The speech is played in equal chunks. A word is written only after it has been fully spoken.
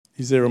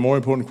Is there a more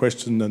important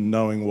question than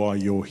knowing why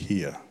you're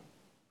here?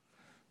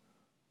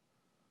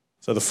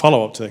 So the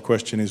follow-up to that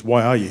question is,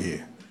 why are you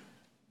here?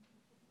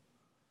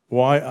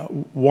 Why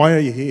are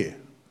you here?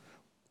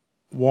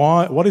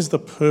 What is the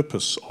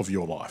purpose of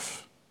your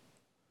life?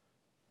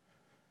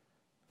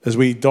 As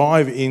we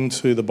dive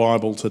into the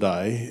Bible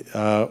today,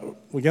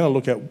 we're going to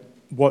look at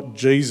what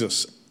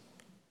Jesus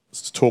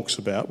talks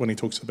about when he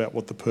talks about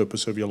what the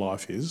purpose of your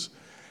life is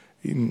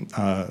in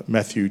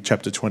Matthew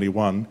chapter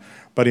 21.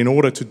 But in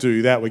order to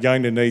do that, we're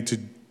going to need to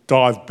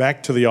dive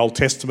back to the Old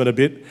Testament a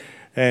bit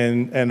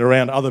and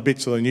around other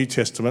bits of the New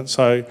Testament.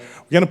 So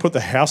we're going to put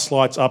the house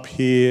lights up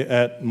here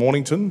at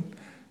Mornington,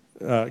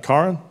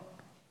 Kyron.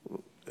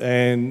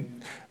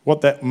 And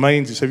what that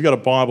means is if you've got a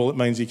Bible, it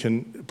means you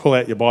can pull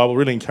out your Bible.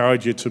 Really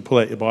encourage you to pull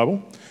out your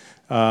Bible.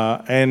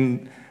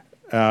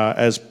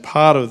 As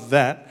part of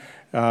that,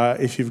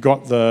 if you've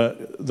got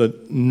the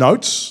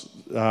notes,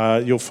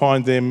 you'll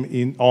find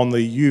them on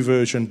the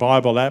YouVersion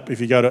Bible app. If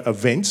you go to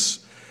events,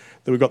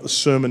 then we've got the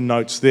sermon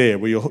notes there,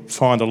 where you'll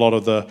find a lot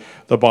of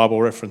the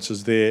Bible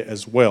references there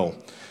as well.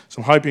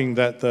 So I'm hoping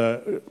that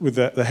with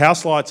the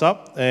house lights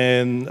up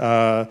and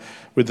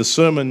with the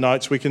sermon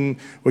notes, we're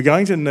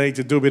going to need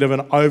to do a bit of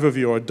an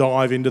overview or a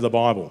dive into the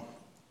Bible.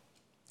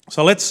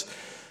 So let's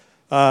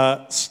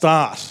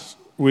start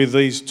with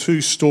these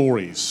two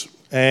stories,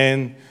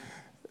 and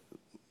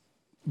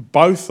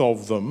both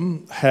of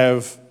them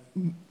have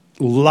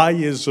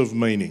layers of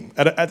meaning.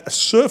 At a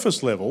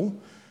surface level,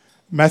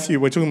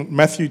 we're talking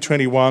Matthew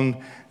 21,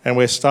 and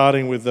we're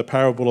starting with the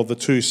parable of the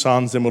two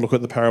sons, then we'll look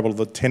at the parable of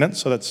the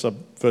tenants, so that's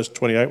verse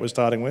 28 we're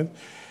starting with.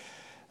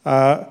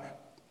 At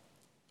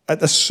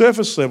the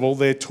surface level,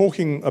 they're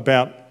talking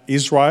about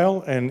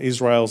Israel and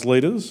Israel's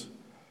leaders,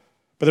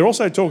 but they're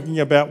also talking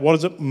about what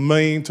does it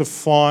mean to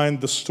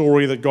find the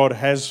story that God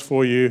has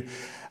for you,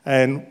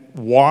 and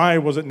why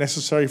was it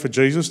necessary for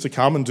Jesus to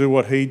come and do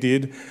what he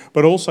did,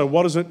 but also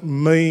what does it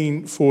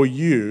mean for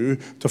you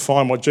to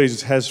find what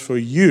Jesus has for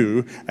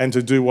you and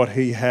to do what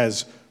he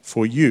has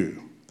for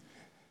you.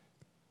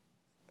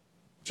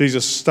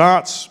 Jesus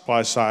starts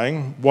by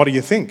saying, what do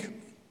you think?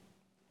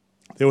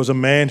 There was a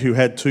man who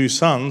had two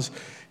sons.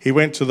 He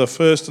went to the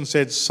first and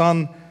said,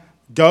 "Son,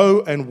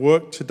 go and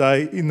work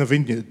today in the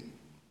vineyard."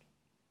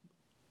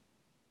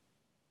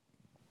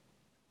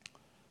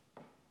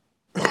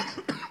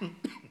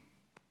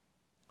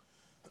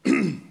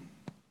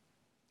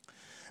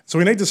 So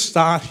we need to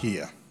start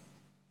here.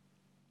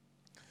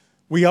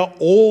 We are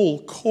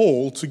all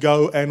called to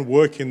go and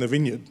work in the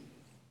vineyard.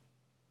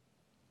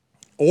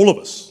 All of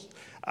us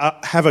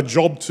have a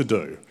job to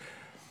do.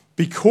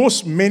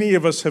 Because many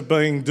of us have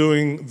been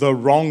doing the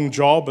wrong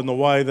job in the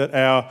way that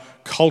our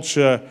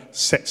culture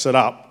sets it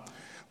up,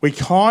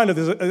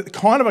 there's a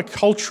kind of a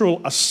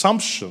cultural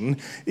assumption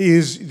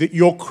is that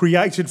you're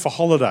created for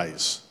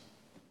holidays.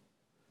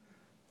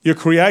 You're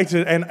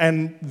created,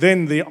 and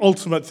then the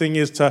ultimate thing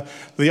is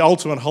the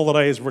ultimate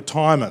holiday is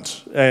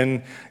retirement,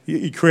 and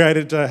you're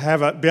created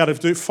to be able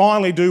to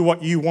finally do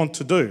what you want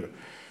to do.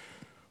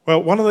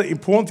 Well, one of the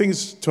important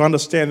things to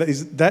understand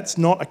is that's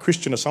not a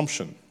Christian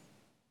assumption.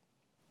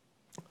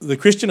 The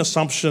Christian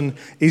assumption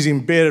is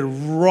embedded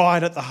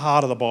right at the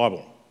heart of the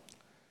Bible,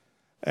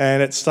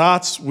 and it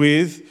starts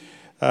with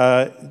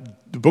the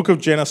book of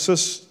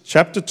Genesis,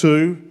 chapter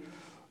 2.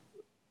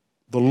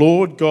 The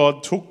Lord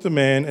God took the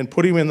man and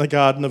put him in the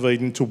Garden of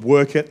Eden to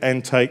work it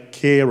and take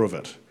care of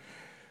it.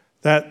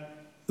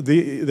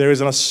 There is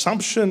an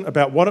assumption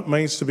about what it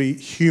means to be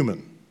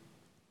human,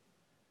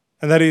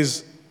 and that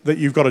is that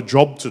you've got a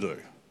job to do,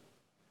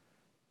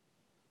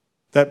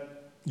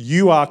 that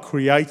you are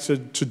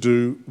created to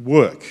do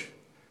work.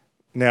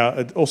 Now,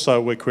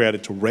 also we're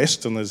created to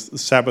rest, and the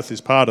Sabbath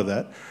is part of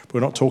that, but we're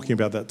not talking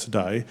about that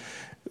today.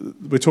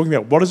 We're talking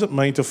about what does it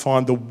mean to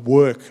find the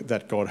work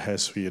that God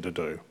has for you to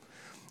do.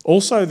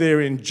 Also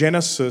there in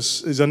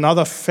Genesis is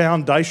another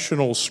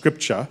foundational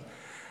scripture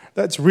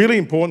that's really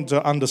important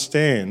to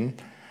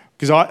understand,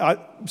 because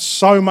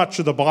so much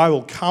of the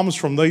Bible comes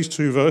from these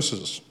two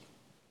verses.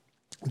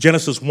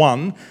 Genesis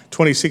 1,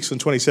 26 and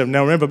 27.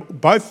 Now remember,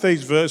 both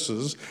these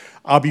verses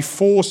are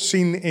before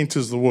sin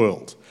enters the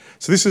world.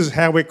 So this is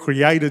how we're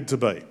created to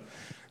be.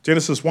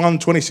 Genesis 1,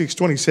 26,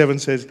 27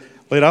 says,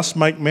 "Let us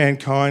make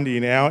mankind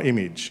in our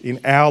image,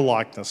 in our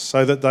likeness,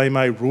 so that they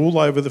may rule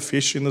over the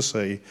fish in the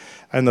sea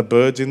and the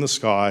birds in the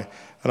sky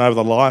and over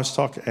the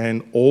livestock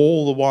and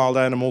all the wild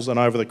animals and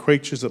over the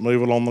creatures that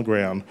move along the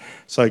ground."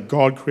 So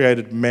God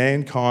created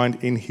mankind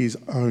in his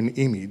own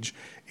image.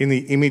 In the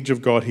image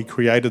of God, he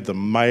created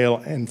them, male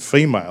and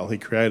female, he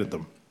created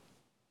them.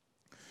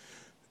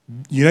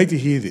 You need to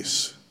hear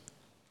this.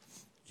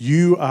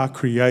 You are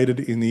created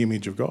in the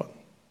image of God.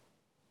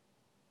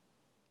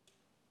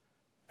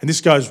 And this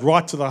goes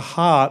right to the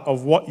heart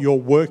of what your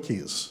work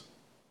is.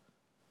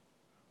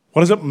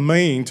 What does it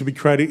mean to be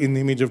created in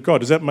the image of God?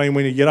 Does that mean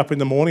when you get up in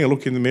the morning and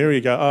look in the mirror,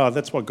 you go, "Oh,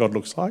 that's what God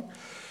looks like"?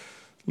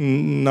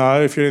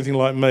 No, if you're anything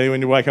like me,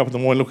 when you wake up in the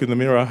morning, look in the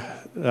mirror,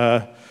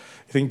 you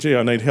think, "Gee,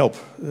 I need help."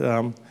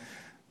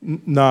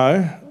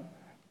 No.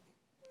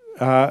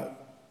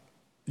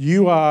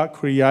 you are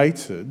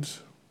created,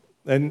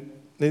 and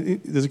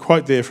there's a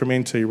quote there from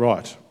N.T.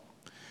 Wright.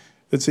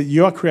 It says,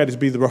 you are created to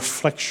be the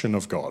reflection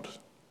of God.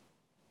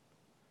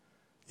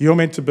 You're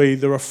meant to be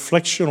the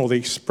reflection or the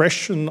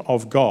expression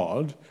of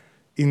God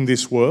in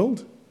this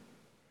world.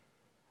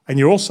 And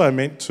you're also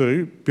meant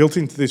to, built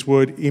into this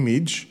word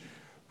image,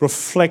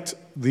 reflect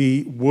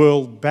the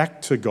world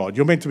back to God.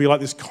 You're meant to be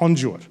like this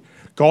conduit,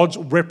 God's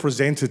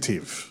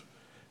representative,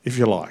 if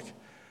you like.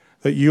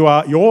 That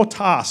your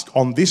task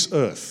on this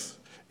earth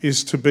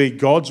is to be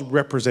God's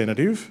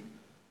representative,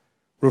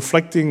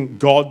 reflecting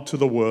God to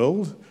the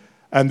world,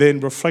 and then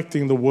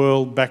reflecting the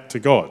world back to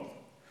God.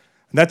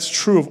 And that's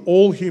true of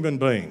all human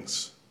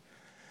beings.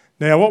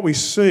 Now, what we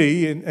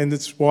see, and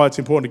that's why it's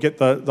important to get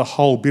the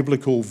whole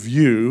biblical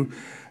view,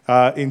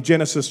 in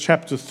Genesis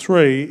chapter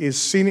 3, is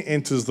sin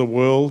enters the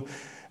world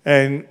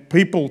and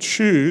people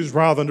choose,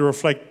 rather than to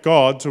reflect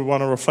God, to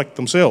want to reflect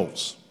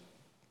themselves.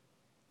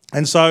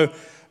 And so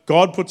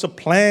God puts a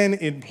plan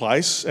in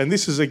place, and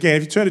this is, again,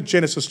 if you turn to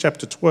Genesis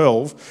chapter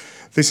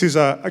 12, this is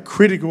a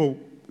critical,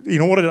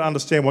 in order to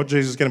understand what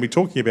Jesus is going to be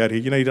talking about here,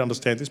 you need to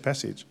understand this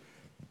passage.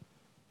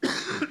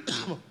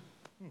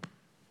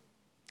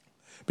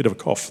 Bit of a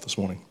cough this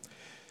morning.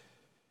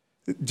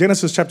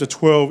 Genesis chapter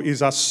 12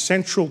 is a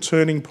central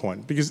turning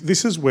point because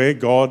this is where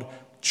God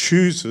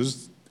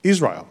chooses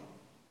Israel.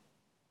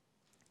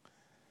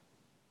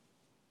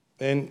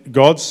 And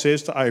God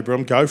says to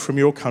Abram, go from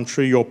your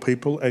country, your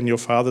people, and your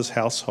father's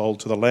household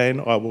to the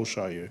land I will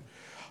show you.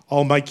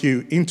 I'll make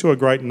you into a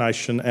great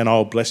nation and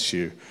I'll bless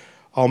you.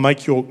 I'll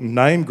make your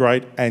name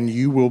great and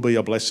you will be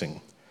a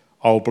blessing.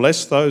 I'll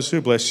bless those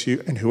who bless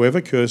you, and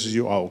whoever curses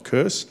you I will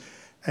curse,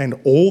 and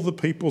all the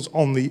peoples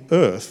on the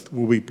earth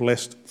will be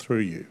blessed through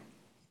you.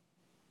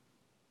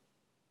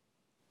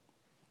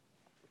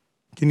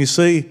 Can you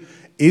see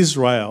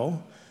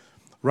Israel,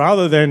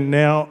 rather than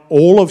now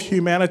all of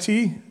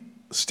humanity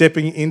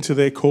stepping into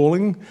their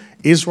calling,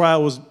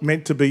 Israel was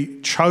meant to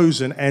be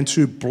chosen and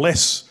to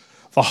bless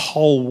the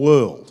whole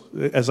world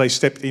as they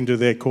stepped into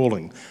their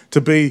calling, to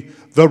be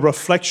the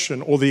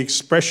reflection or the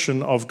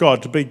expression of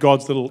God, to be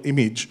God's little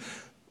image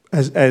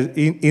as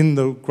in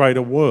the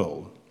greater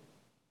world.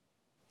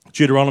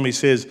 Deuteronomy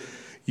says,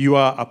 you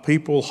are a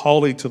people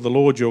holy to the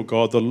Lord your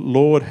God. The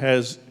Lord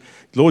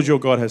your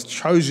God has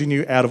chosen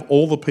you out of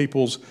all the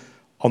peoples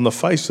on the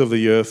face of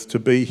the earth to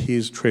be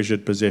his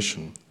treasured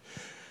possession.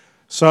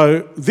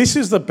 So this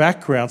is the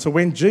background. So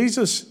when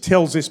Jesus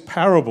tells this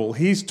parable,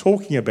 he's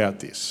talking about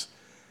this.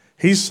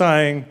 He's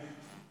saying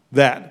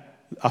that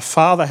a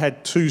father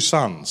had two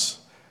sons,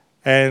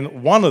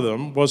 and one of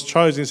them was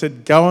chosen and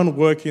said, go and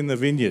work in the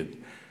vineyard.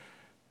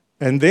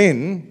 And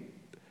then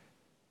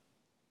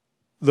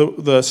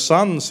the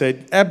son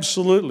said,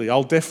 absolutely,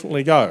 I'll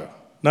definitely go.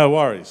 No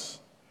worries.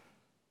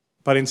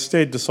 But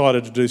instead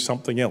decided to do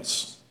something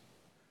else.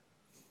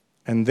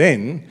 And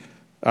then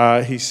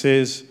he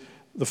says,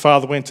 the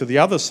father went to the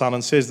other son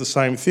and says the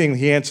same thing.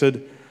 He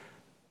answered,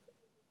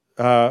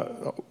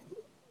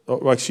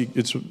 actually,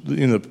 it's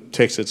in the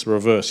text, it's the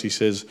reverse. He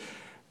says,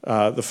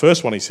 the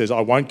first one he says,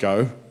 I won't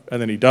go,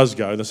 and then he does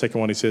go. The second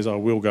one he says, I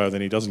will go,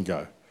 then he doesn't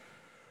go.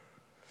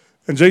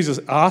 And Jesus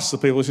asks the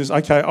people, he says,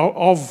 okay,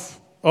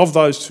 of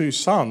those two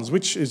sons,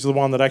 which is the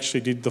one that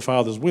actually did the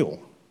Father's will?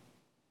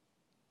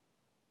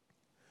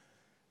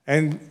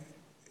 And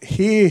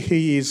here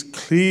he is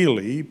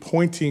clearly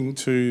pointing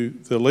to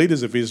the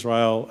leaders of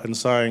Israel and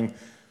saying,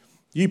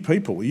 you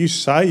people, you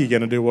say you're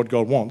going to do what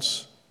God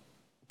wants,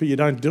 but you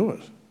don't do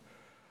it.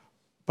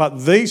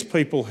 But these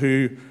people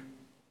who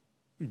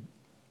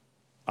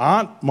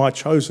aren't my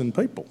chosen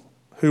people,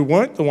 who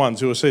weren't the ones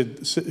who were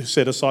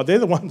set aside, they're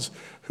the ones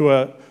who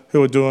are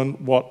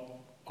doing what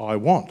I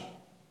want,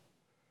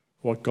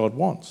 what God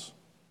wants.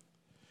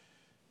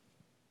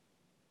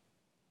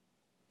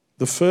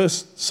 The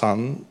first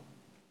son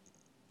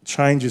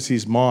changes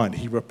his mind.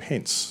 He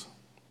repents.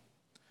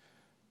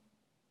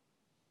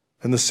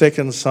 And the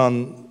second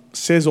son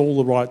says all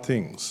the right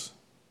things,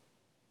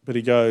 but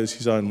he goes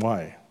his own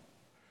way.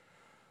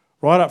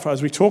 Right up front,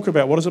 as we talk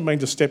about what does it mean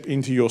to step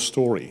into your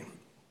story,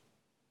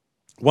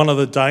 one of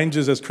the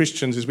dangers as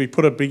Christians is we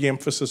put a big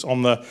emphasis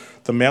on the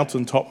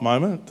mountaintop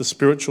moment, the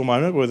spiritual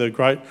moment, where the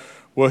great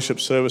worship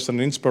service and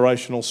an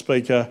inspirational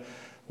speaker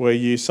where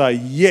you say,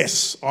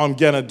 yes, I'm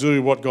going to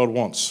do what God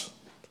wants.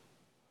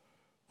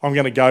 I'm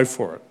going to go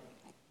for it.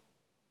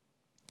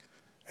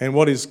 And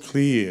what is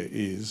clear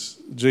is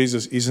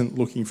Jesus isn't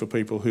looking for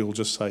people who will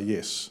just say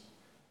yes.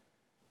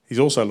 He's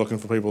also looking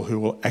for people who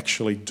will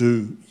actually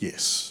do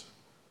yes.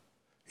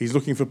 He's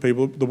looking for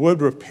people. The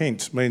word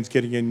repent means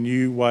getting a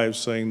new way of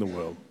seeing the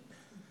world.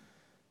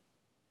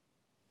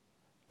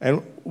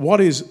 And what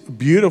is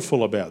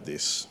beautiful about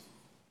this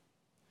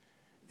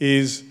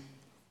is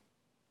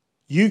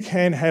you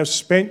can have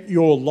spent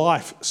your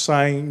life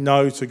saying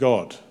no to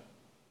God,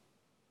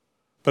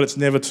 but it's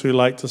never too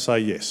late to say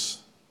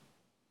yes.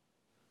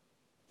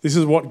 This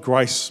is what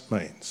grace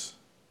means.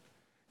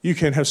 You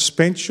can have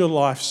spent your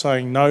life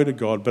saying no to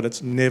God, but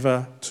it's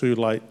never too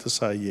late to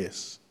say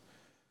yes.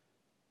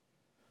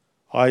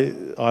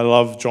 I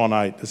love John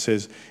 8. It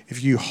says,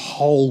 if you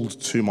hold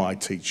to my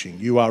teaching,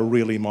 you are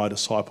really my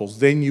disciples.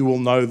 Then you will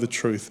know the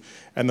truth,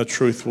 and the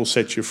truth will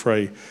set you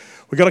free.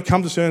 We've got to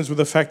come to terms with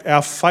the fact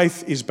our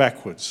faith is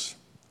backwards.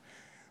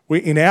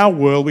 In our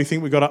world, we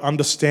think we've got to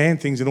understand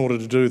things in order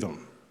to do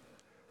them.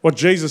 What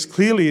Jesus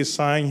clearly is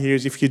saying here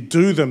is if you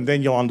do them,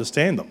 then you'll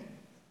understand them.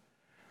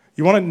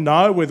 You want to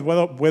know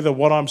whether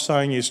what I'm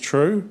saying is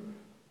true?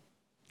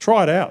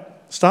 Try it out.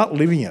 Start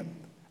living it.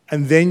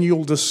 And then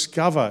you'll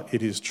discover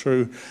it is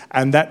true,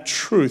 and that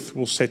truth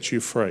will set you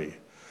free.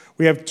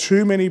 We have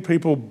too many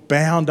people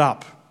bound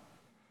up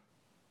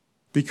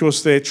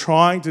because they're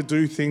trying to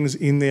do things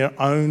in their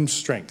own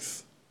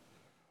strength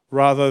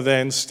rather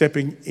than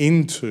stepping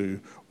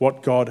into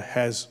what God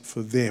has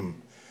for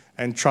them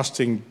and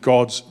trusting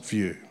God's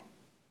view.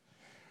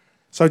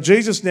 So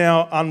Jesus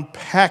now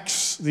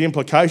unpacks the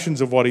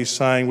implications of what he's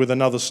saying with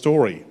another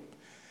story.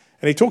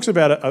 And he talks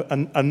about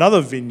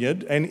another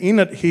vineyard, and in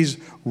it he's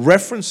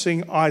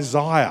referencing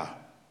Isaiah.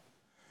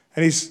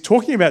 And he's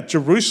talking about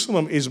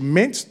Jerusalem is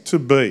meant to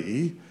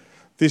be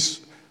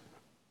this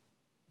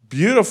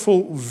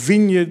beautiful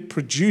vineyard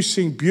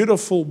producing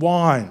beautiful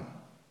wine,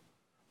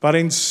 but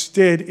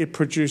instead it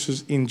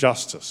produces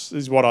injustice.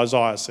 This is what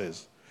Isaiah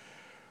says.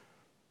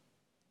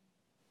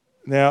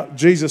 Now,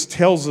 Jesus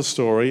tells the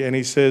story, and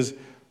he says,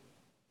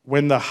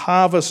 when the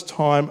harvest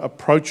time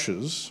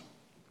approaches,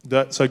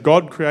 so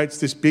God creates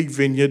this big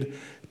vineyard,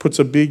 puts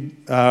a big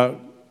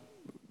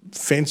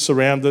fence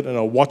around it and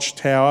a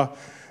watchtower.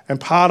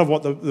 And part of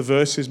what the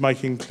verse is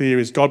making clear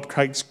is God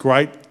takes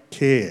great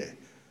care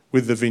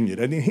with the vineyard.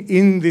 And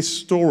in this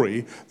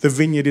story, the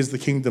vineyard is the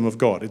kingdom of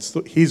God. It's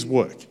his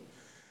work.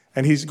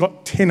 And he's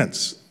got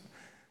tenants.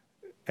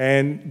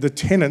 And the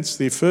tenants,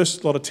 the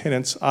first lot of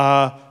tenants,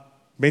 are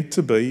meant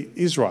to be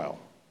Israel,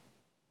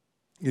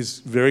 is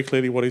very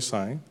clearly what he's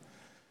saying.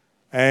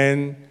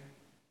 And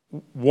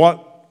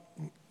what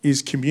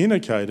is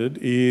communicated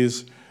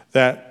is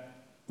that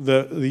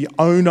the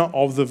owner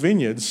of the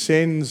vineyard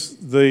sends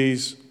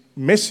these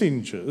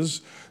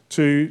messengers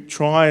to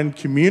try and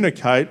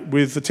communicate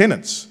with the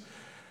tenants.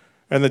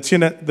 And the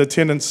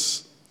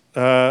tenants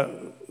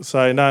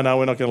say, no,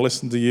 we're not going to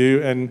listen to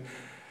you.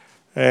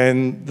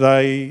 And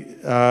they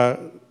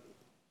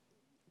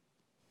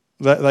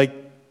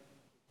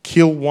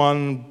kill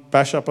one,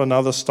 bash up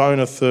another,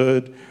 stone a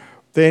third.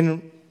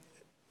 Then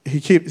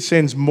he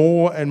sends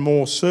more and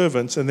more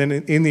servants, and then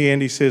in the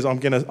end he says, they're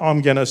going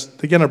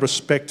to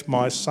respect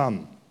my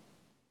son.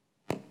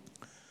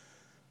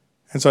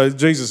 And so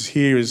Jesus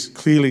here is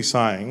clearly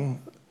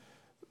saying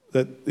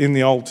that in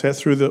the Old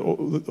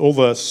Testament, all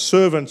the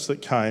servants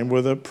that came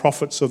were the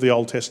prophets of the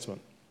Old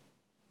Testament,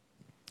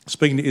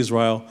 speaking to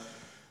Israel. And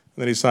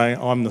then he's saying,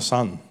 I'm the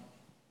son.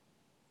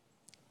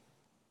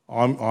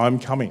 I'm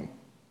coming.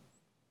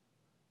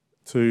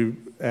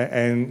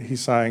 And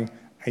he's saying,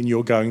 and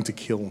you're going to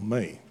kill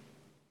me.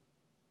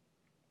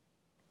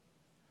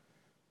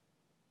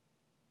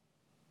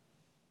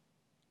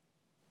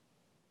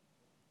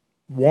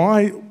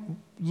 Why?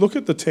 Look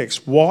at the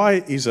text.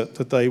 Why is it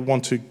that they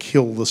want to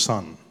kill the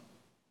son?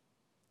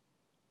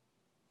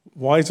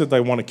 Why is it they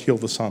want to kill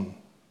the son?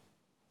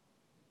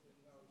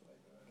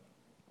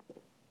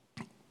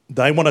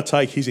 They want to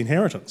take his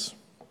inheritance.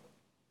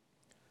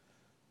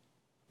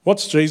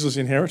 What's Jesus'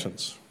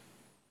 inheritance?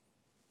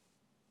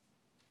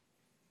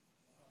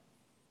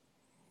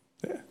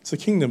 Yeah, it's the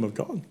kingdom of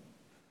God.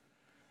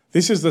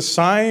 This is the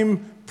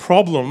same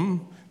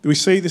problem we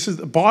see. This is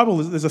the Bible.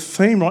 There's a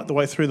theme right the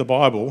way through the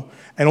Bible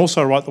and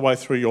also right the way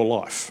through your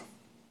life.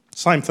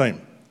 Same theme.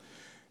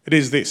 It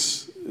is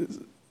this.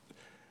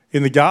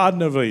 In the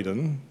Garden of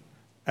Eden,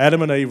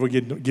 Adam and Eve were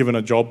given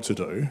a job to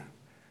do,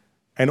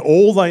 and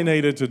all they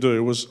needed to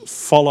do was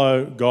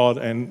follow God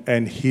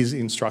and his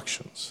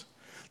instructions.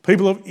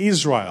 People of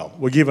Israel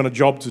were given a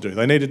job to do.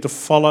 They needed to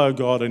follow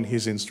God and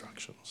his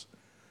instructions.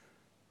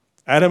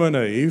 Adam and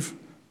Eve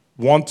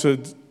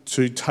wanted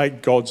to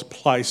take God's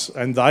place,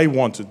 and they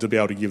wanted to be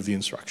able to give the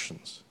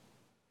instructions.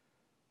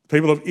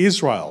 People of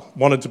Israel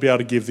wanted to be able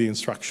to give the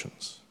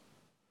instructions.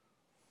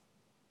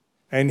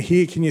 And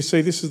here, can you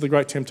see this is the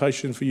great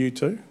temptation for you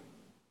too?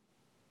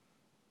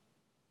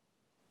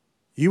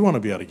 You want to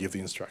be able to give the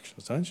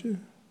instructions, don't you?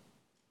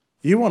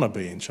 You want to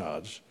be in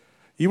charge.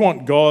 You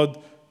want God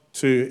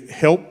to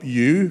help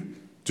you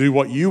do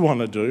what you want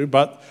to do,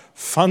 but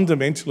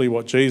fundamentally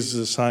what Jesus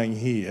is saying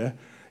here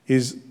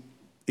is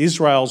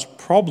Israel's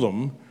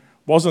problem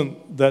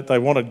wasn't that they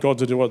wanted God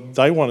to do what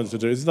they wanted to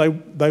do.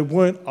 They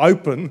weren't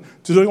open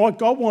to doing what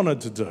God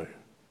wanted to do.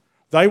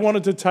 They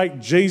wanted to take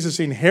Jesus'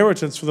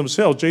 inheritance for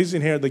themselves. Jesus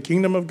inherited the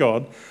kingdom of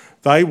God.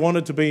 They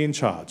wanted to be in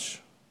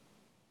charge.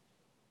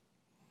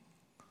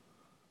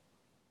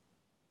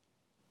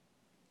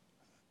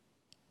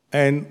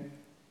 And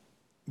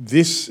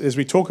this, as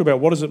we talk about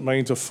what does it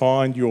mean to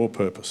find your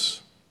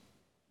purpose,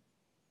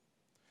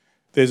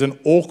 there's an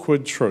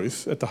awkward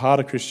truth at the heart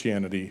of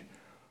Christianity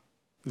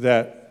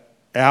that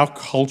our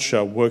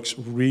culture works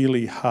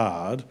really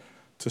hard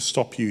to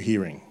stop you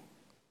hearing.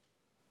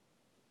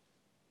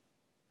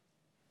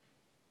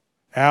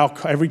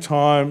 Every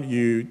time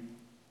you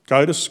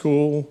go to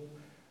school,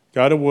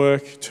 go to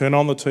work, turn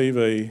on the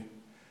TV,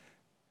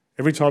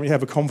 every time you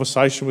have a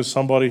conversation with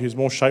somebody who's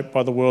more shaped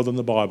by the world than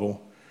the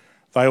Bible,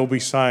 they will be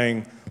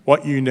saying,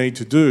 what you need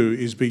to do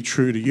is be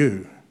true to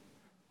you.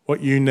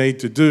 What you need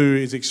to do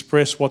is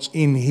express what's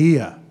in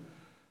here.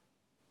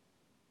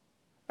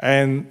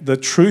 And the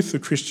truth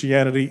of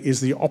Christianity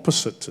is the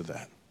opposite to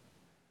that.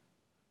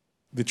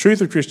 The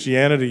truth of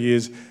Christianity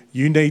is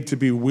you need to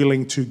be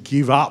willing to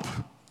give up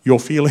your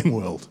feeling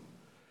world,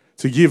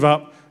 to give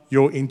up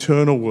your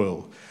internal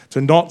world,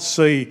 to not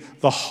see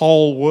the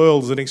whole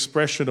world as an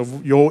expression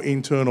of your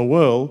internal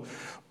world,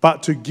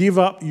 but to give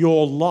up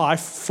your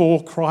life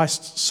for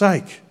Christ's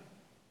sake.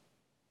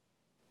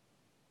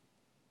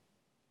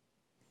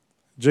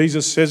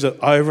 Jesus says it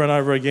over and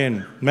over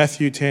again.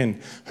 Matthew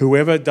 10,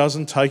 whoever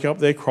doesn't take up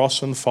their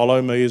cross and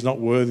follow me is not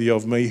worthy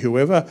of me.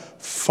 Whoever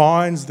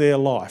finds their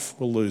life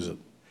will lose it.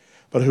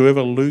 But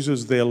whoever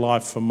loses their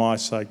life for my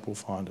sake will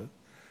find it.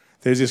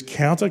 There's this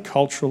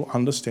countercultural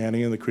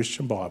understanding in the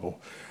Christian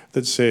Bible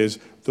that says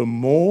the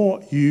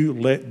more you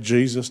let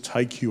Jesus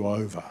take you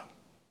over,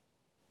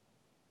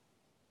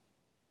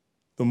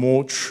 the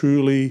more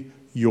truly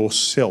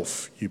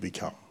yourself you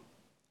become.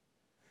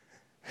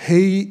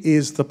 He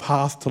is the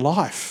path to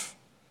life.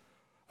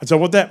 And so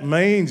what that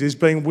means is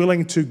being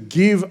willing to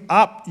give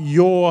up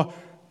your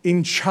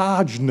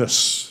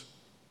in-chargeness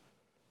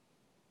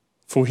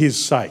for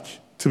his sake,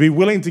 to be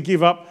willing to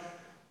give up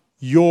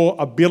your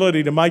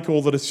ability to make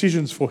all the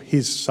decisions for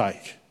his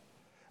sake.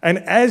 And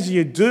as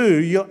you do,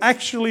 you'll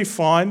actually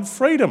find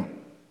freedom.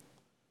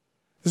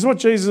 This is what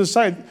Jesus is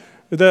saying.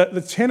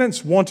 The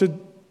tenants wanted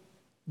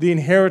the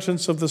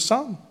inheritance of the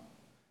Son.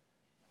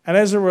 And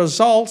as a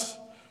result,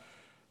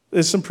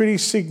 there's some pretty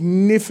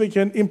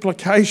significant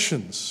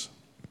implications.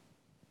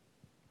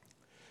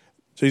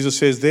 Jesus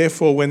says,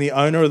 therefore, when the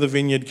owner of the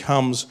vineyard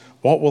comes,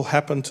 what will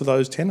happen to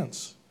those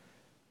tenants?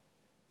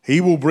 He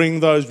will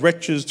bring those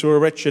wretches to a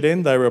wretched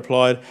end, they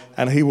replied,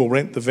 and he will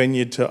rent the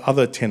vineyard to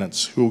other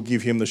tenants who will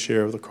give him the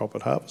share of the crop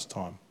at harvest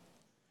time.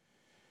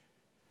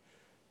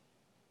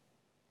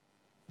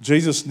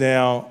 Jesus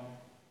now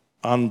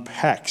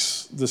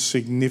unpacks the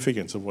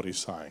significance of what he's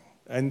saying.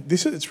 And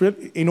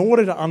in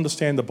order to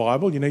understand the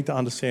Bible, you need to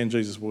understand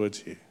Jesus' words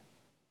here.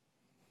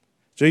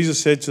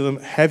 Jesus said to them,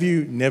 have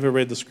you never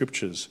read the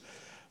scriptures?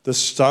 The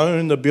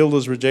stone the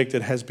builders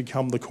rejected has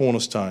become the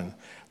cornerstone.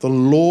 The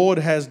Lord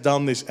has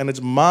done this, and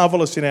it's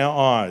marvellous in our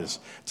eyes.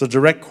 It's a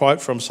direct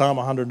quote from Psalm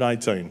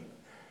 118.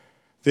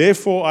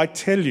 Therefore, I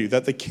tell you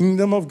that the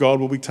kingdom of God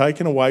will be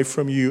taken away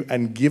from you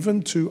and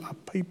given to a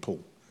people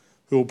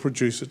who will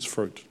produce its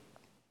fruit.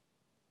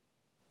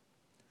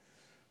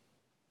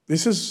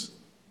 This is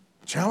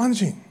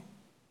challenging.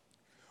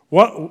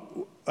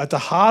 At the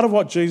heart of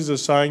what Jesus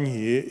is saying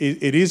here,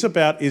 it is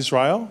about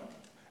Israel,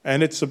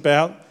 and it's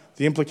about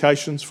the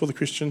implications for the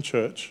Christian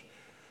church,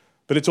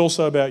 but it's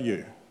also about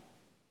you.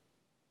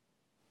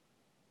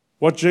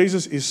 What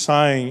Jesus is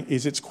saying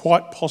is it's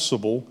quite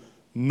possible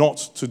not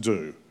to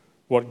do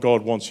what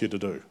God wants you to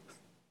do.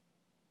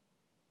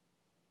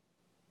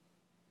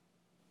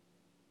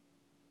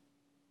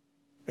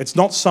 It's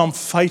not some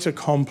fait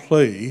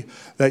accompli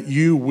that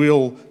you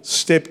will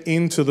step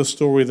into the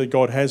story that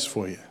God has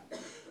for you.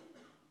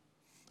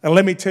 And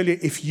let me tell you,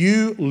 if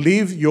you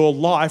live your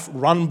life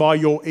run by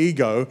your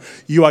ego,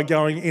 you are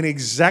going in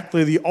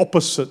exactly the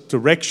opposite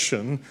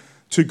direction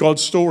to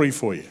God's story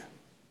for you.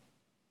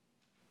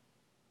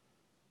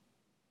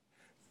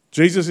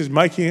 Jesus is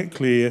making it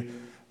clear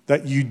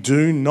that you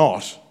do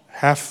not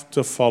have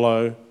to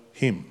follow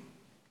him.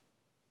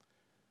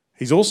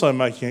 He's also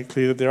making it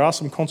clear that there are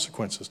some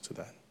consequences to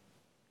that.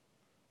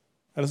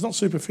 And it's not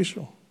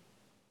superficial.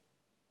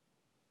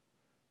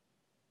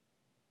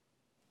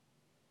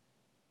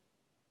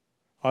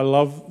 I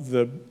love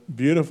the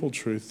beautiful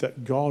truth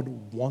that God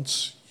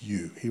wants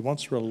you. He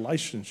wants a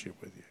relationship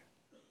with you.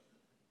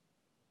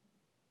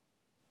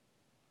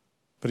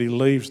 But he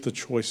leaves the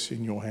choice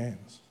in your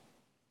hands.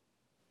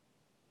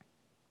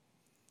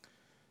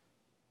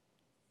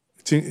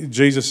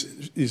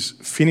 Jesus is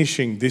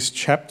finishing this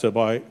chapter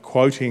by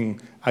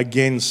quoting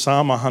again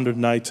Psalm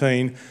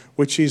 118,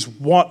 which is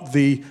what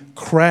the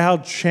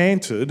crowd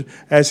chanted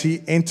as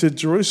he entered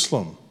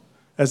Jerusalem.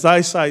 As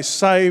they say,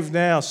 save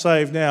now,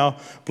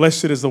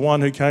 blessed is the one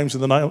who comes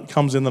in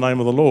the name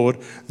of the Lord.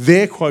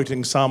 They're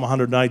quoting Psalm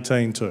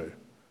 118 too.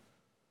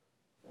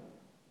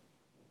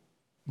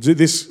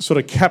 This sort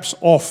of caps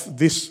off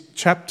this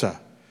chapter.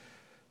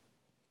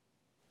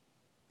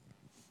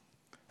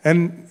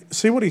 And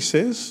see what he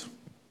says?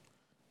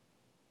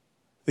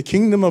 The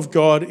kingdom of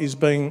God is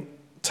being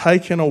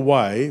taken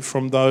away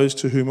from those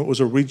to whom it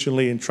was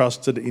originally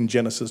entrusted in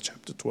Genesis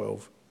chapter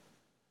 12.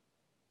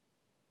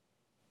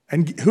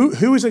 And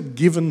who is it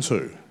given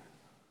to?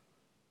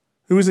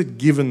 Who is it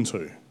given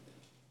to?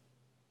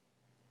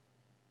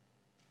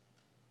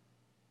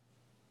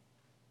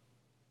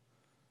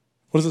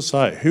 What does it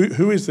say?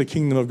 Who is the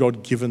kingdom of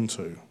God given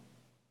to?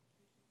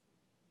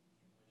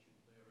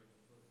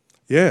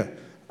 Yeah,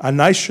 a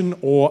nation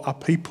or a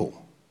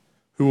people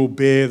who will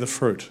bear the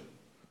fruit.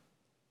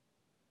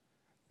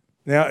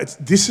 Now,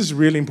 this is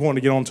really important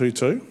to get onto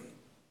too.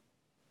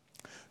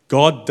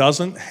 God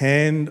doesn't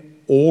hand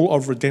all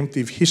of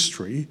redemptive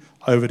history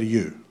over to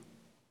you.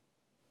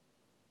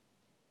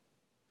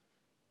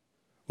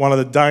 One of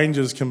the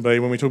dangers can be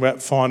when we talk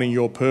about finding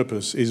your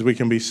purpose is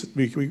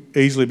we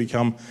easily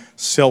become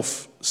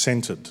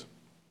self-centered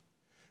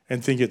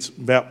and think it's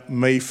about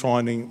me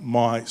finding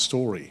my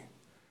story.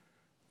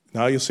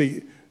 No, you'll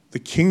see, the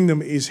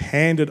kingdom is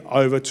handed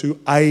over to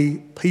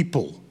a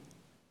people.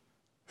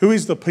 Who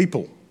is the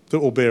people that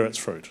will bear its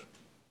fruit?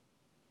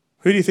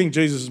 Who do you think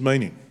Jesus is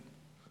meaning?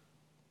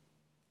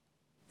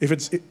 If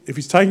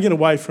he's taking it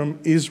away from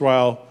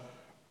Israel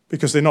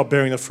because they're not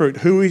bearing the fruit,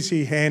 who is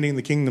he handing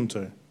the kingdom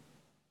to?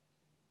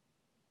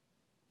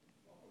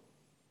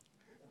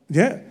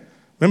 Yeah.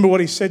 Remember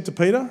what he said to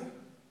Peter?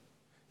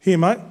 Here,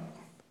 mate,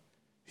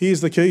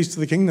 here's the keys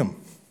to the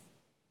kingdom.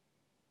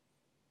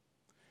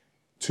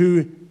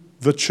 To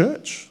the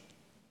church.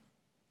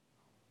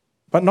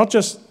 But not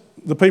just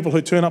the people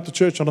who turn up to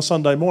church on a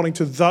Sunday morning,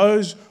 to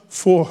those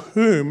for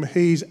whom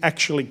he's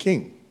actually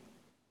king,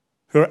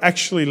 who are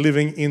actually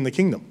living in the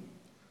kingdom.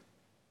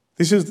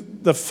 This is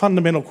the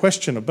fundamental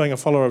question of being a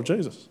follower of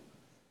Jesus.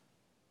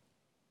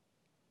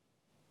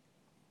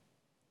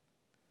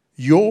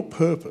 Your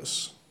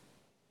purpose,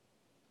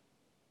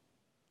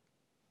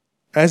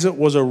 as it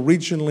was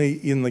originally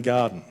in the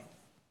garden,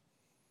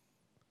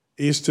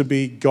 is to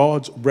be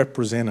God's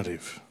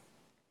representative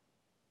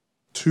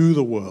to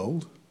the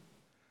world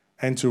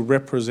and to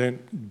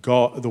represent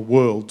God, the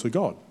world to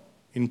God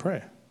in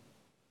prayer.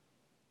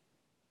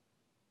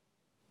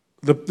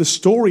 The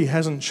story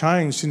hasn't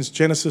changed since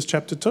Genesis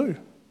chapter 2,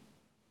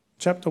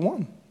 chapter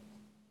 1.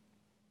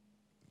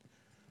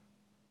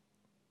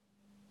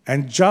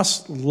 And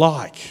just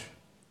like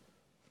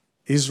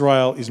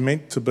Israel is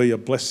meant to be a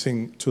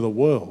blessing to the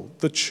world,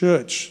 the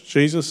church,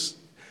 Jesus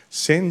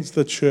sends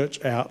the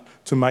church out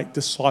to make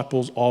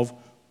disciples of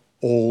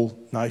all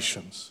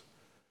nations.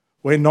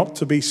 We're not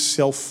to be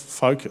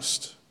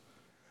self-focused.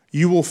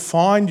 You will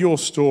find your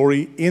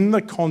story in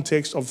the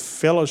context of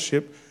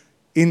fellowship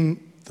in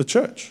the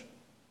church.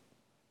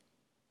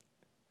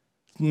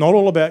 Not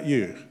all about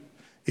you.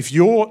 If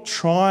you're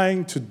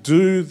trying to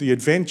do the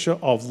adventure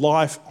of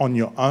life on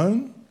your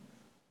own,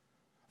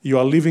 you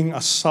are living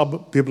a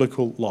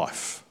sub-biblical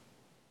life.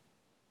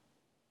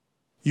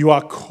 You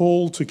are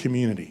called to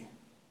community.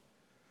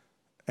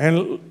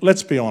 And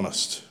let's be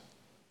honest,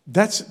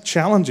 that's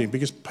challenging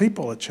because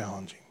people are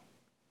challenging.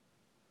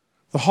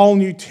 The whole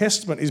New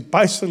Testament is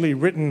basically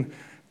written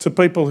to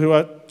people who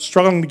are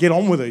struggling to get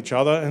on with each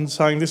other and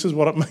saying this is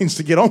what it means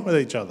to get on with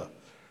each other.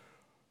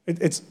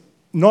 It's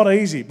not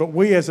easy, but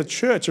we as a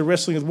church are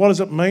wrestling with what does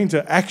it mean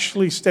to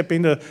actually step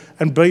into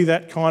and be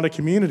that kind of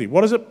community?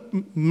 What does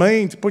it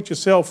mean to put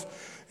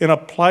yourself in a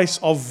place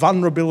of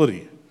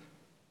vulnerability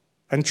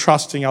and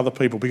trusting other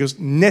people? Because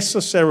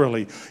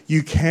necessarily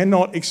you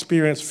cannot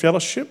experience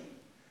fellowship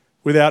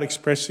without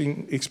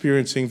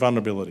experiencing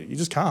vulnerability. You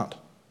just can't.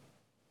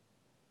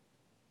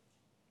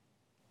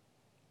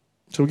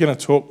 So we're going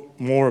to talk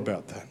more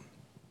about that.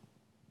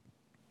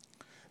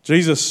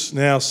 Jesus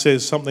now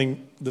says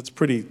something that's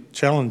pretty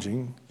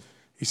challenging.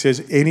 He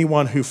says,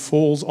 anyone who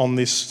falls on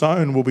this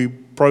stone will be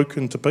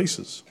broken to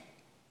pieces,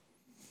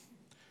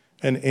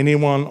 and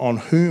anyone on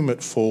whom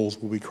it falls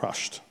will be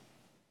crushed.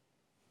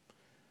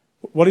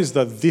 What is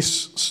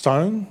this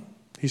stone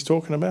he's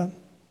talking about?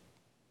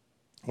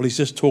 Well, he's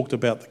just talked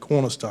about the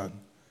cornerstone.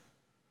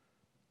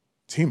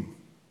 It's him.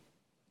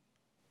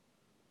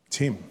 It's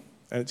him,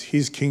 and it's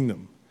his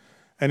kingdom.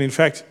 And in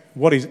fact,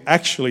 what he's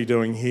actually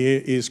doing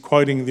here is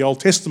quoting the Old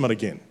Testament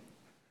again.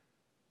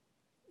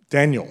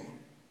 Daniel,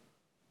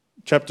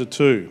 chapter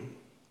 2.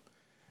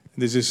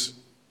 There's this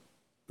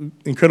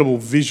incredible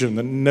vision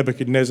that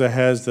Nebuchadnezzar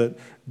has that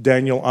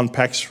Daniel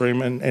unpacks for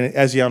him. And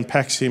as he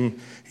unpacks him,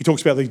 he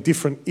talks about the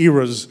different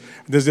eras.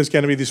 There's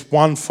going to be this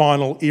one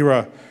final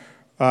era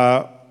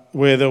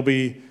where there'll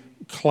be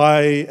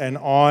clay and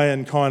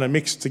iron kind of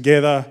mixed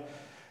together.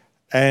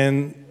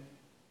 And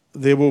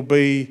there will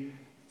be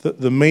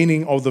the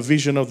meaning of the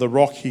vision of the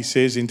rock, he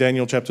says in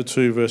Daniel chapter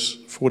 2, verse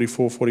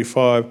 44,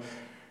 45,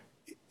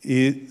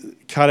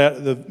 cut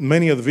out the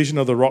meaning of the vision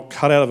of the rock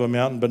cut out of a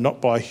mountain, but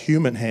not by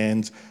human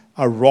hands,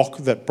 a rock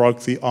that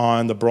broke the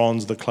iron, the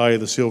bronze, the clay,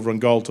 the silver and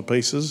gold to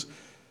pieces.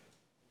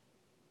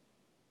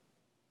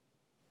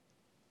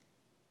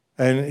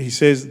 And he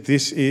says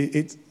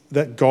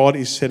that God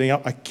is setting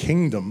up a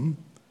kingdom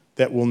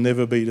that will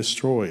never be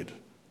destroyed,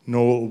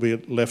 nor will be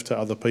left to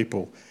other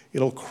people.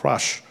 It'll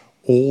crush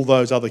all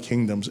those other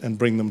kingdoms and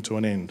bring them to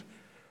an end.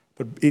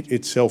 But it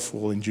itself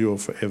will endure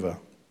forever.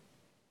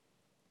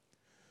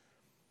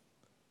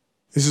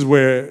 This is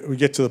where we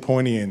get to the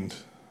pointy end.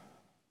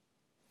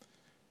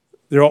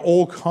 There are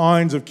all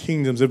kinds of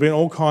kingdoms. There have been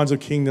all kinds of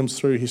kingdoms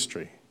through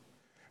history.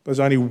 But there's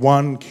only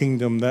one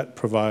kingdom that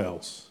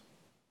prevails.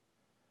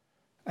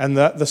 And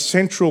that the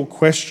central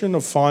question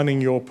of finding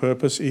your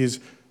purpose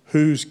is,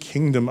 whose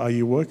kingdom are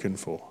you working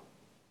for?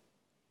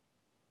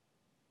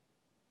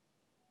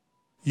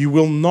 You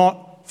will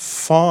not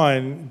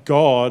find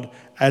God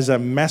as a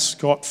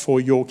mascot for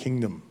your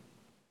kingdom.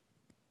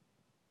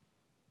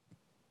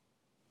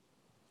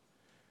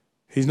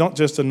 He's not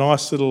just a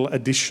nice little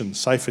addition,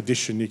 safe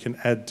addition you can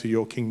add to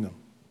your kingdom.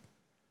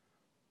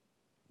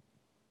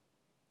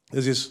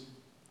 There's this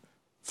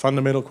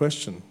fundamental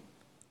question.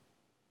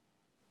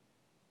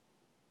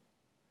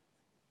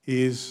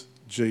 Is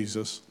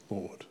Jesus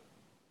Lord?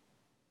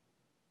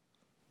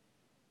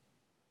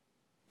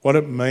 What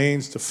it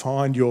means to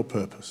find your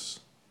purpose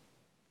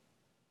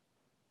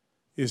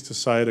is to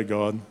say to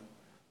God,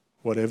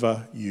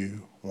 whatever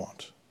you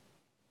want.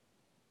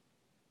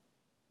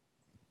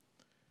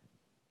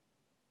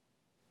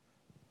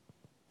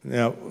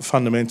 Now,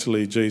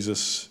 fundamentally,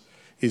 Jesus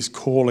is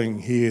calling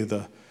here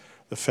the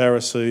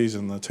Pharisees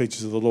and the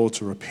teachers of the law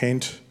to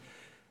repent.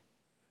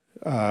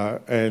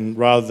 And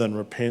rather than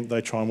repent,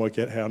 they try and work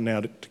out how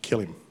now to kill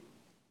him.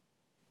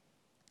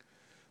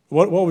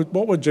 What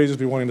would Jesus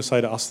be wanting to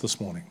say to us this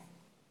morning?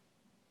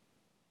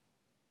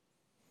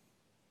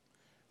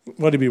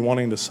 What he'd be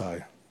wanting to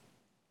say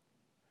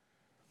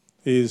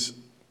is,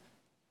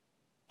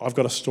 I've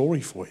got a story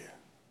for you.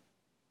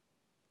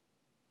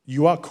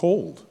 You are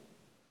called.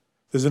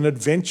 There's an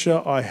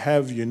adventure I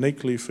have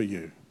uniquely for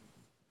you.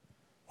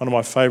 One of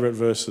my favourite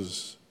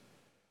verses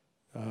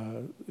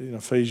in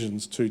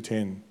Ephesians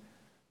 2:10.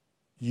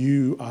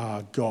 You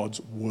are God's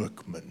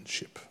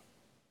workmanship,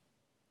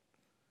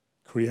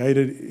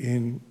 created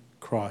in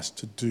Christ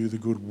to do the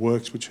good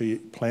works which he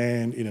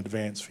planned in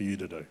advance for you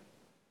to do.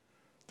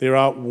 There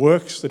are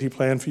works that he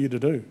planned for you to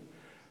do,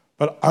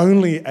 but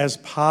only as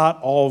part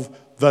of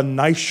the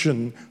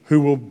nation who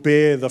will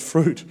bear the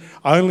fruit,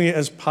 only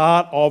as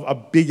part of a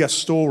bigger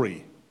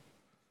story.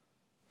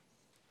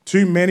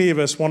 Too many of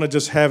us want to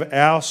just have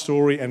our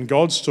story and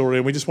God's story,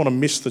 and we just want to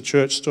miss the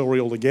church story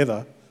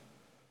altogether.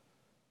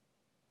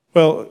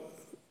 Well,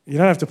 you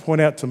don't have to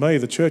point out to me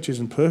the church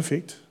isn't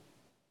perfect,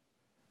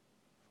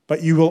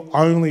 but you will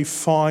only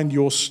find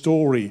your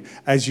story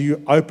as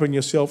you open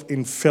yourself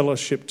in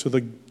fellowship to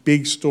the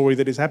big story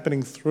that is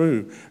happening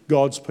through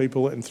God's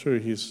people and through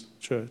his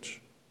church.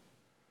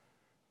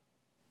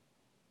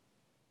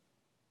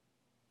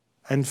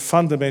 And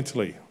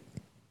fundamentally,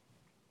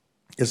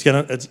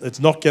 it's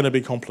not going to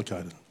be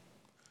complicated.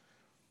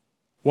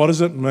 What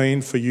does it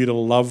mean for you to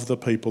love the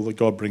people that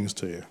God brings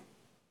to you?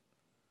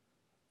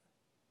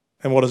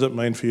 And what does it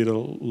mean for you to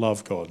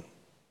love God?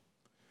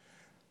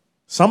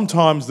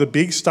 Sometimes the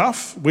big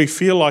stuff we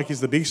feel like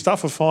is the big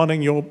stuff of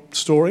finding your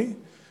story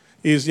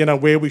is,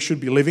 where we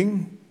should be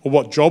living or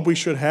what job we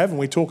should have, and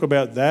we talk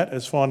about that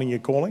as finding your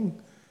calling.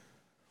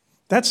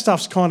 That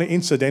stuff's kind of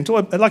incidental.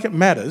 It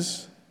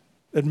matters.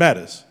 It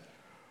matters.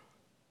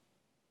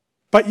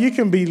 But you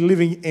can be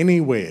living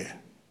anywhere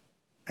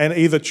and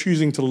either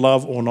choosing to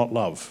love or not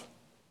love.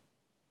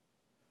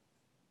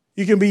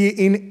 You can be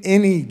in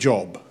any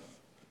job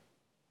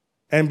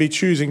and be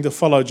choosing to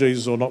follow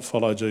Jesus or not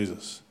follow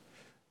Jesus.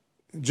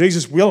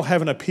 Jesus will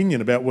have an opinion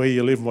about where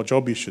you live and what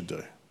job you should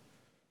do.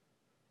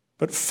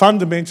 But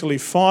fundamentally,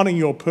 finding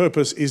your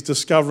purpose is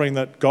discovering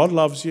that God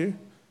loves you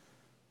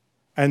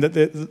and that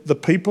the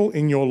people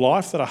in your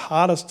life that are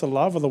hardest to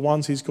love are the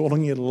ones he's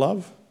calling you to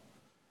love.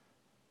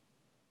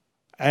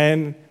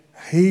 And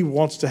he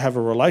wants to have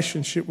a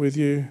relationship with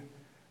you,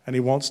 and he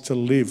wants to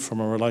live from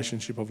a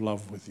relationship of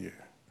love with you.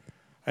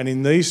 And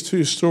in these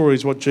two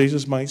stories, what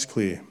Jesus makes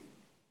clear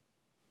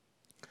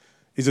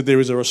is that there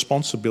is a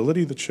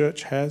responsibility the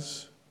church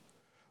has,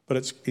 but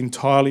it's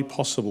entirely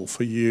possible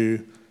for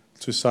you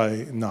to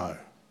say, no.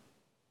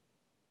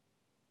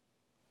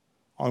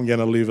 I'm going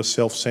to live a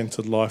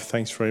self-centered life,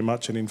 thanks very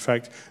much. And in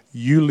fact,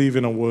 you live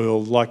in a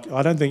world like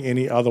I don't think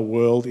any other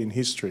world in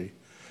history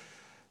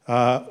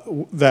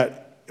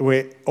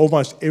where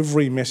almost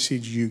every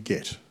message you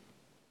get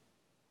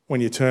when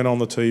you turn on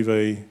the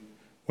TV,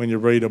 when you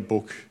read a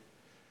book,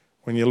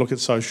 when you look at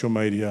social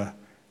media,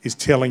 is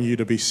telling you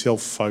to be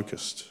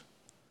self-focused,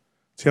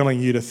 telling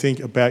you to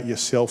think about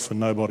yourself and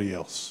nobody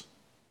else.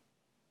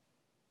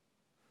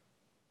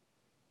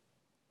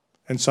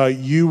 And so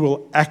you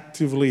will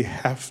actively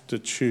have to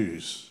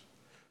choose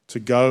to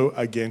go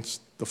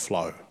against the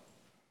flow,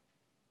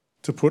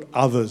 to put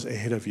others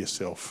ahead of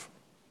yourself,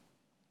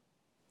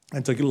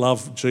 and to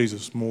love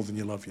Jesus more than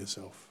you love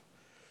yourself.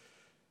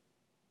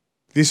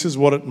 This is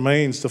what it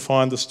means to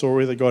find the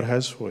story that God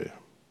has for you.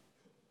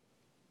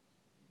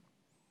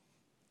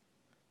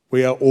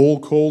 We are all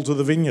called to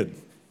the vineyard.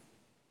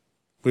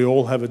 We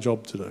all have a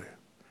job to do.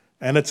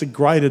 And it's a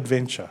great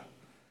adventure.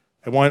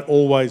 It won't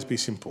always be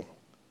simple.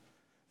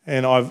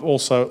 And I've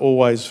also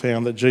always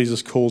found that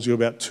Jesus calls you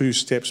about 2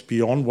 steps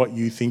beyond what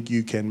you think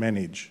you can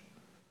manage.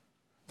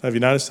 Have you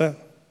noticed that?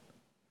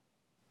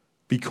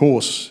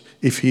 Because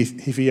if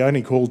he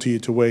only called to you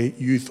to where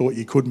you thought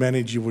you could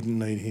manage, you wouldn't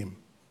need him.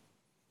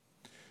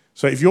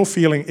 So if you're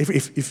feeling,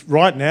 if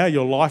right now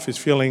your life is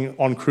feeling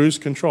on cruise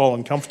control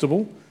and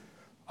comfortable,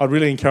 I'd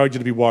really encourage you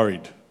to be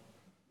worried.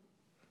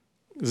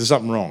 There's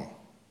something wrong.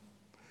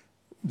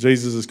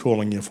 Jesus is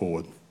calling you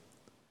forward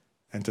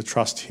and to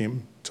trust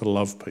him, to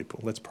love people.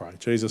 Let's pray.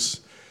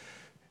 Jesus,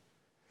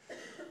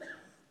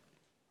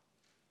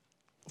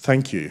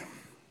 thank you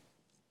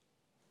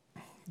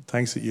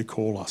Thanks that you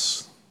call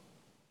us.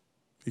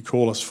 You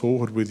call us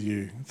forward with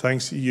you.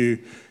 Thanks that you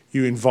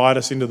invite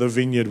us into the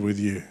vineyard with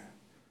you.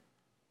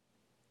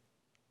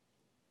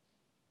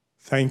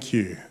 Thank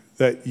you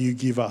that you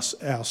give us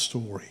our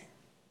story.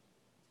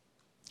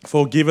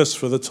 Forgive us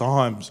for the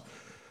times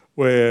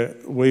where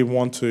we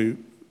want to,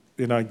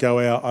 go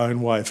our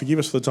own way. Forgive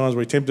us for the times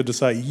we're tempted to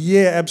say,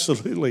 yeah,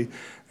 absolutely,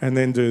 and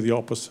then do the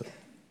opposite.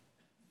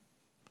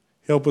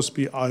 Help us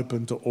be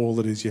open to all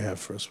that is you have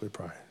for us, we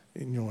pray.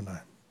 In your name.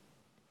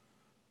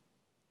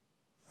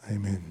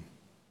 Amen.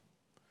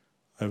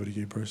 Over to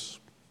you, Bruce.